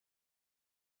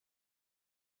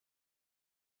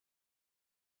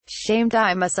Shamed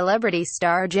I'm a Celebrity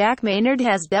star Jack Maynard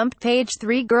has dumped Page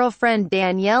 3 girlfriend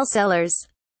Danielle Sellers.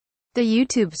 The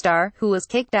YouTube star, who was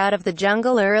kicked out of the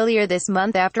jungle earlier this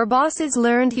month after bosses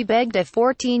learned he begged a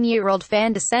 14-year-old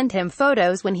fan to send him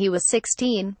photos when he was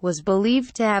 16, was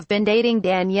believed to have been dating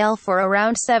Danielle for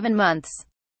around 7 months.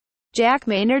 Jack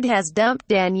Maynard has dumped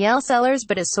Danielle Sellers,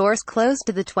 but a source close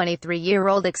to the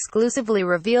 23-year-old exclusively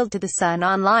revealed to The Sun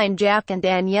Online Jack and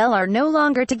Danielle are no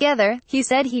longer together. He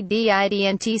said he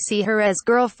didn't see her as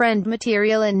girlfriend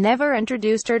material and never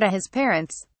introduced her to his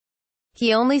parents.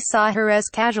 He only saw her as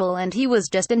casual and he was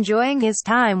just enjoying his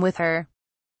time with her.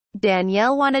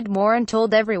 Danielle wanted more and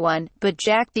told everyone, but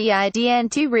Jack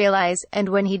didn't realize, and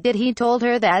when he did he told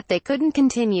her that they couldn't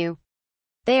continue.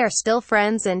 They are still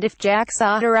friends, and if Jack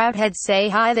saw her out he'd say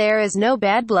hi. There is no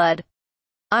bad blood.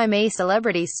 I'm a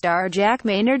Celebrity star Jack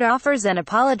Maynard offers an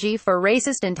apology for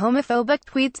racist and homophobic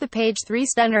tweets. The Page 3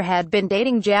 stunner had been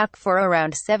dating Jack for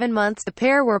around 7 months. The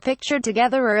pair were pictured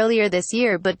together earlier this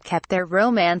year but kept their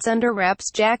romance under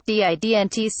wraps. Jack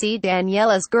didn't see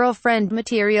Danielle as girlfriend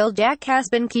material. Jack has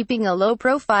been keeping a low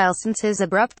profile since his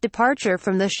abrupt departure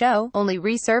from the show, only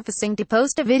resurfacing to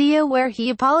post a video where he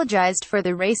apologized for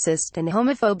the racist and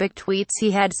homophobic tweets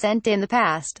he had sent in the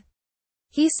past.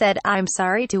 He said, "I'm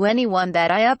sorry to anyone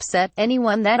that I upset,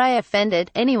 anyone that I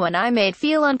offended, anyone I made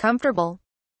feel uncomfortable.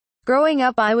 Growing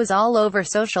up I was all over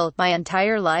social, my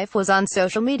entire life was on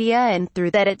social media, and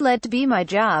through that it led to be my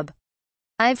job.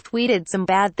 I've tweeted some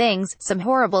bad things, some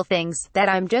horrible things, that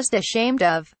I'm just ashamed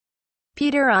of."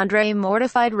 Peter Andre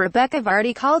mortified. Rebecca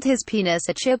Vardy called his penis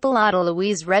a chipolata.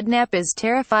 Louise Redknapp is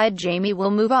terrified Jamie will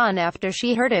move on after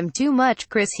she hurt him too much.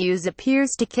 Chris Hughes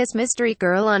appears to kiss Mystery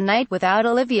Girl on Night Without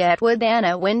Olivia Atwood.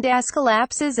 Anna Windass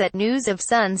collapses at news of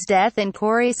son's death, and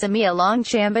Corey Samia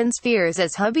Longchamps fears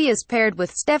as hubby is paired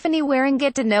with Stephanie Waring.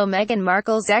 Get to know Meghan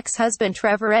Markle's ex-husband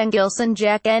Trevor Engelson.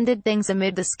 Jack ended things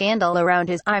amid the scandal around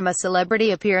his I'm a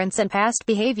Celebrity appearance and past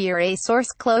behavior. A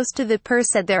source close to the pair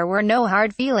said there were no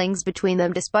hard feelings between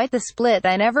them despite the split.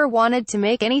 "I never wanted to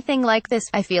make anything like this.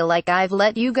 I feel like I've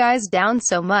let you guys down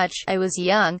so much. I was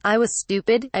young, I was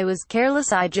stupid, I was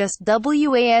careless, I just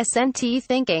wasn't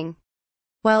thinking."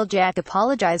 While Jack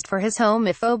apologized for his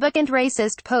homophobic and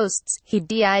racist posts, he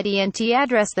didn't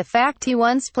address the fact he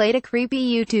once played a creepy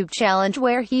YouTube challenge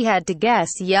where he had to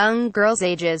guess young girls'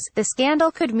 ages. The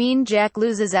scandal could mean Jack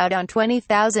loses out on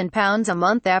 £20,000 a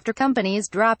month after companies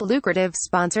drop lucrative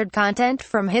sponsored content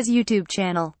from his YouTube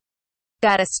channel.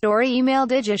 Got a story? Email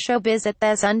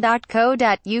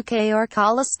digishowbiz@thesun.co.uk or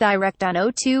call us direct on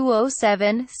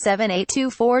 0207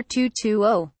 782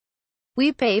 4220.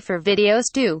 We pay for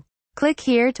videos too. Click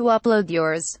here to upload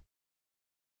yours.